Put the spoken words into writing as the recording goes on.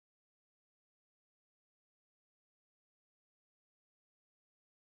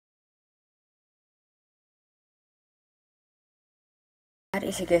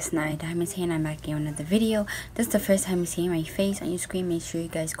It's your girl Snide Diamonds here, and I'm back here with another video. This is the first time you're seeing my face on your screen. Make sure you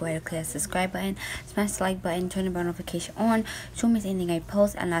guys go ahead and click that subscribe button, smash the like button, turn the bell notification on, so you miss anything I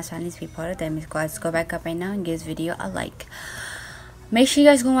post. And last but not least, be part of the Diamond Squad. So go back up right now and give this video a like. Make sure you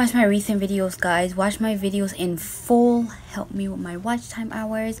guys go watch my recent videos, guys. Watch my videos in full. Help me with my watch time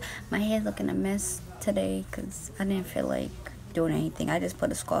hours. My hair's looking a mess today because I didn't feel like doing anything. I just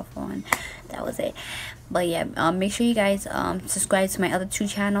put a scarf on. That was it. But yeah, make sure you guys subscribe to my other two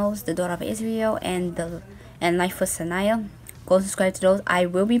channels, the Daughter of Israel and Life with Sanaya. Go subscribe to those. I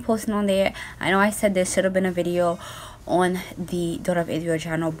will be posting on there. I know I said there should have been a video on the Daughter of Israel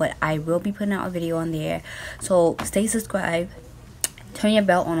channel, but I will be putting out a video on there. So stay subscribed, turn your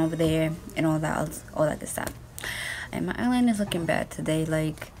bell on over there, and all that good stuff. And my eyeliner is looking bad today.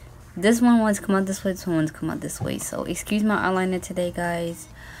 Like, this one wants to come out this way, this one wants to come out this way. So excuse my eyeliner today, guys.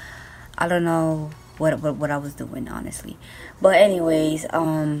 I don't know what I was doing, honestly. But anyways,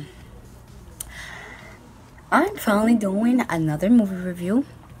 I'm finally doing another movie review.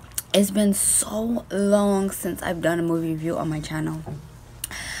 It's been so long since I've done a movie review on my channel.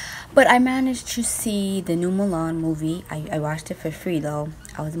 But I managed to see the new Mulan movie. I watched it for free though.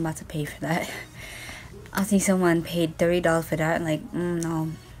 I wasn't about to pay for that. I see someone paid $30 for that, and like,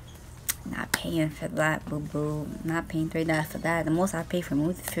 no. Not paying for that, boo boo. Not paying $3 for that. The most I pay for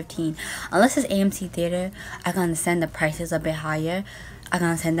movies is $15. Unless it's AMC theater, I can understand the price is a bit higher. I can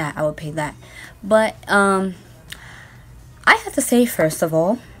understand that. I would pay that. But I have to say, first of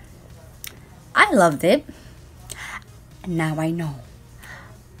all, I loved it. Now I know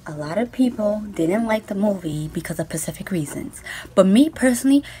a lot of people didn't like the movie because of specific reasons. But me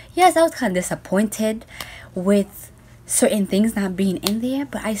personally, yes, I was kind of disappointed with certain things not being in there,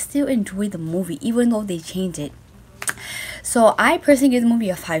 but I still enjoyed the movie even though they changed it. So I personally give the movie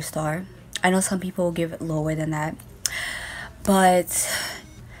a 5-star. I know some people will give it lower than that, but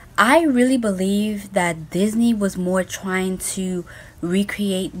I really believe that Disney was more trying to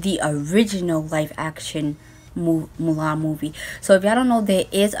recreate the original live action Mulan movie. So if y'all don't know, there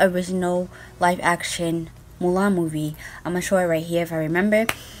is original live action Mulan movie. I'm gonna show it right here if I remember.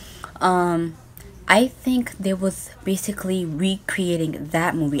 I think they was basically recreating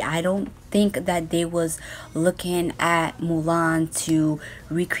that movie. I don't think that they was looking at Mulan to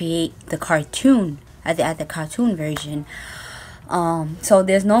recreate the cartoon at the cartoon version. So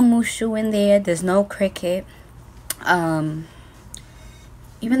there's no Mushu in there. There's no Cricket. Even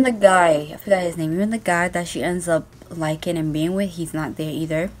the guy, I forgot his name. Even the guy that she ends up liking and being with, he's not there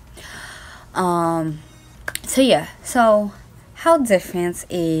either. So yeah. So how different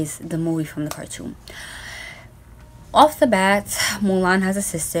is the movie from the cartoon? Off the bat, Mulan has a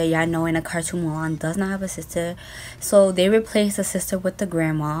sister. Y'all know in a cartoon, Mulan does not have a sister. So they replaced the sister with the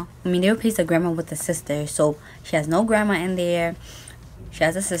grandma. They replaced the grandma with the sister. So she has no grandma in there. She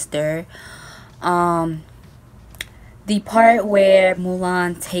has a sister. The part where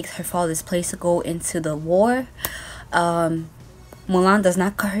Mulan takes her father's place to go into the war, Mulan does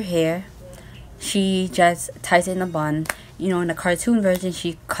not cut her hair. She just ties it in a bun. You know, in the cartoon version,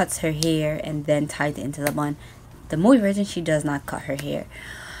 she cuts her hair and then ties it into the bun. The movie version, she does not cut her hair.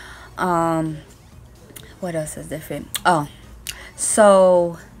 What else is different? Oh,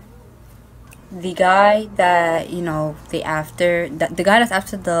 so the guy that, you know, the guy that's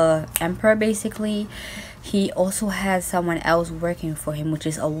after the emperor, basically, he also has someone else working for him, which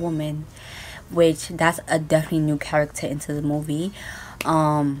is a woman, which that's a definitely new character into the movie.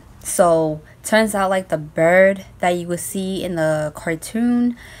 So turns out, like, the bird that you would see in the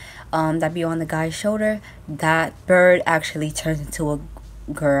cartoon, that be on the guy's shoulder, that bird actually turns into a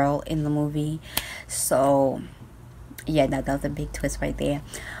girl in the movie. So yeah, that was a big twist right there.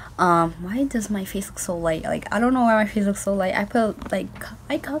 Why does my face look so light? Like, I don't know why my face looks so light. I put like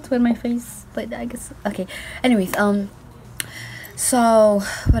eye contour in my face, but I guess okay. Anyways, so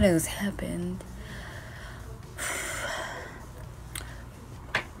what else happened?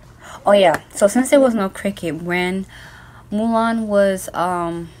 Oh yeah, so since there was no Cricket, when Mulan was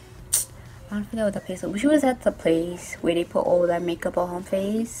I don't forget what the place was. She was at the place where they put all that makeup on her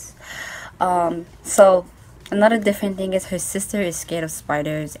face. So another different thing is her sister is scared of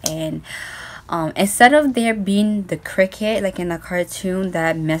spiders, and instead of there being the Cricket like in the cartoon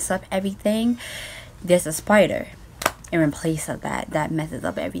that mess up everything, there's a spider in place of that messes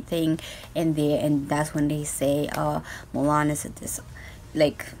up everything in there. And that's when they say Mulan is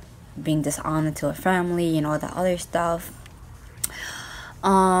like being dishonored to her family and all that other stuff.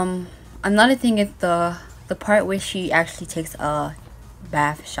 Another thing is the part where she actually takes a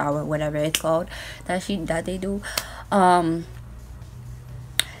bath, shower, whatever it's called, that they do.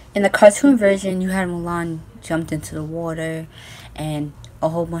 In the cartoon version, you had Mulan jumped into the water, and a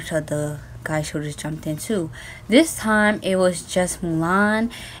whole bunch of the guy shoulders jumped in too. This time it was just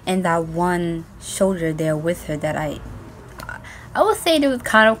Mulan and that one soldier there with her that I would say they was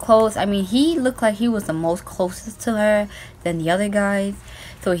kind of close. I mean, he looked like he was the most closest to her than the other guys.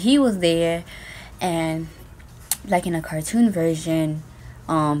 So he was there, and like in a cartoon version,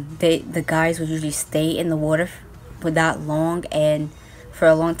 the guys would usually stay in the water for that long and for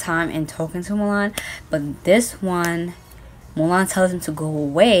a long time and talking to Mulan. But this one, Mulan tells him to go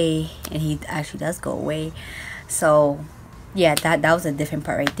away, and he actually does go away. So yeah, that was a different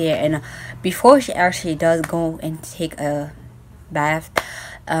part right there. And before she actually does go and take a bath,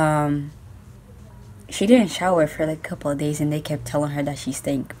 she didn't shower for like a couple of days, and they kept telling her that she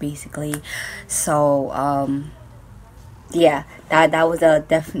stank basically. So yeah, that was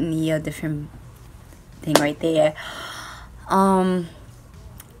definitely a different thing right there.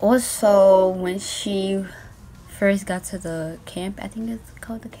 Also, when she first got to the camp, I think it's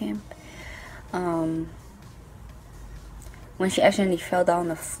called the camp, when she accidentally fell down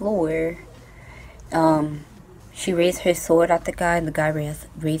the floor, she raised her sword at the guy, and the guy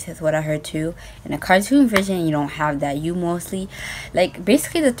raised his sword at her too. In a cartoon version, you don't have that. You mostly, like,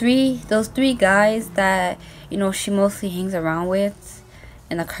 basically those three guys that, you know, she mostly hangs around with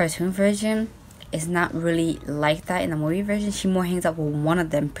in the cartoon version, is not really like that in the movie version. She more hangs up with one of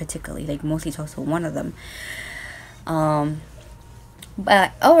them particularly, like mostly talks to one of them.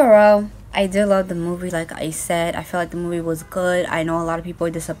 But overall, I did love the movie. Like I said, I feel like the movie was good. I know a lot of people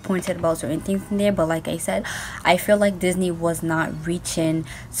are disappointed about certain things in there, but like I said, I feel like Disney was not reaching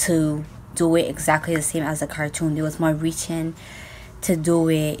to do it exactly the same as a cartoon. They was more reaching to do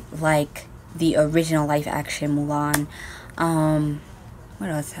it like the original live action Mulan. What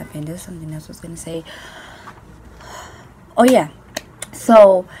else happened? There's something else I was gonna say. Oh yeah,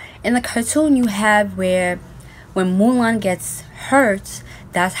 so in the cartoon you have where when Mulan gets hurt,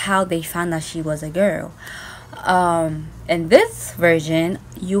 that's how they found out she was a girl. In this version,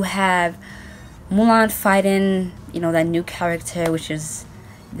 you have Mulan fighting, you know, that new character, which is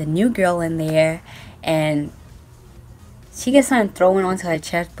the new girl in there, and she gets something thrown onto her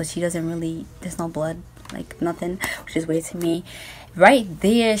chest, but she doesn't really, there's no blood, like nothing, which is weird to me. Right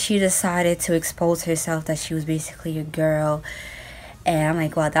there, she decided to expose herself that she was basically a girl. And I'm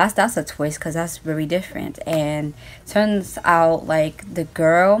like, wow, that's a twist, because that's very different. And turns out, like, the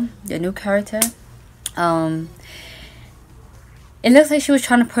girl, the new character, it looks like she was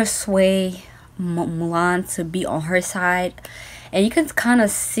trying to persuade Mulan to be on her side. And you can kind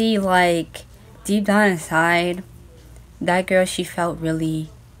of see, like, deep down inside, that girl, she felt really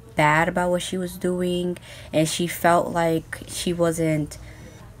bad about what she was doing. And she felt like she wasn't...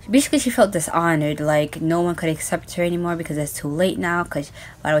 Basically, she felt dishonored, like no one could accept her anymore because it's too late now, because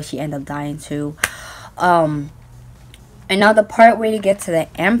by the way, she ended up dying too. And now the part where you get to the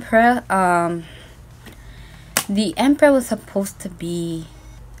Emperor, the Emperor was supposed to be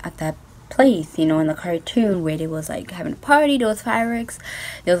at that place, you know, in the cartoon where they was like having a party, there was fireworks,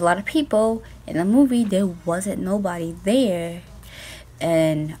 there was a lot of people. In the movie, there wasn't nobody there.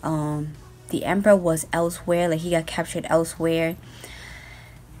 And the Emperor was elsewhere, like he got captured elsewhere.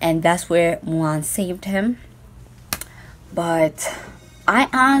 And that's where Mulan saved him. But I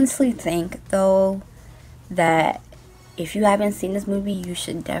honestly think, though, that if you haven't seen this movie, you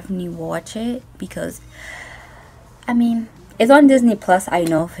should definitely watch it. Because, I mean, it's on Disney Plus, I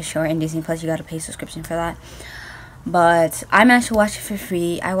know for sure. And Disney Plus, you gotta pay a subscription for that. But I managed to watch it for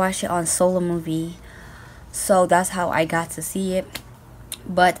free. I watched it on Solo Movie. So that's how I got to see it.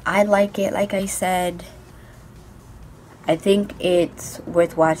 But I like it, like I said. I think it's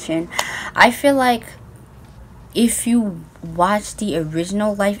worth watching. I feel like if you watch the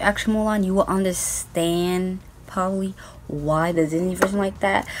original live action Mulan, you will understand probably why the Disney version like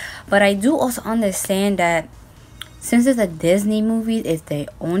that. But I do also understand that since it's a Disney movie, it's their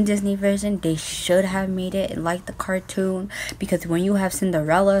own Disney version, they should have made it like the cartoon. Because when you have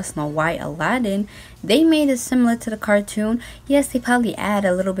Cinderella, Snow White, Aladdin, they made it similar to the cartoon. Yes, they probably add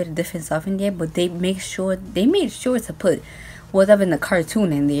a little bit of different stuff in there, but they made sure to put whatever in the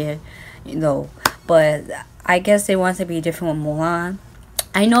cartoon in there, you know. But I guess they want to be different with Mulan.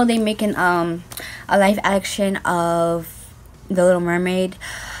 I know they making a live action of The Little Mermaid.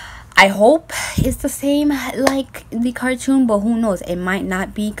 I hope it's the same like the cartoon, but who knows, it might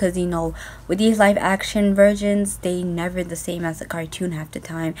not be, because you know, with these live action versions, they never the same as the cartoon half the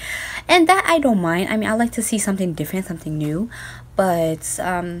time. And that I don't mind. I mean, I like to see something different, something new. But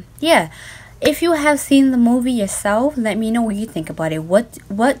yeah, if you have seen the movie yourself, let me know what you think about it.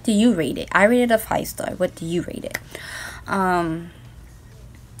 What do you rate it? I rated a 5-star. What do you rate it?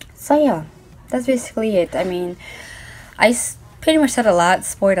 So yeah, that's basically it. I mean, pretty much said a lot,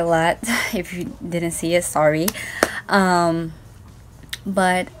 spoiled a lot. If you didn't see it, sorry.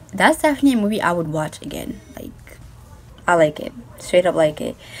 But that's definitely a movie I would watch again. Like, I like it, straight up like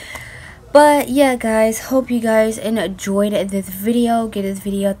it. But yeah, guys, hope you guys enjoyed this video. Give this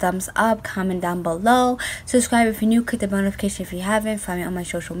video a thumbs up, comment down below, subscribe if you're new, click the bell notification if you haven't. Find me on my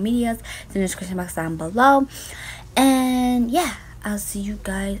social medias in the description box down below. And yeah, I'll see you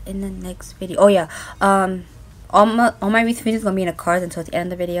guys in the next video. Oh yeah, all my recent videos gonna be in the cards until the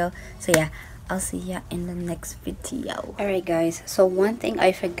end of the video. So yeah, I'll see ya in the next video. Alright guys, so one thing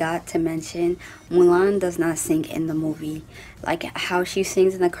I forgot to mention, Mulan does not sing in the movie. Like how she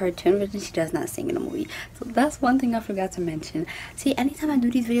sings in the cartoon version, she does not sing in the movie. So that's one thing I forgot to mention. See, anytime I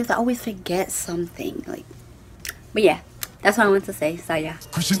do these videos, I always forget something. Like, but yeah, that's what I want to say. So yeah.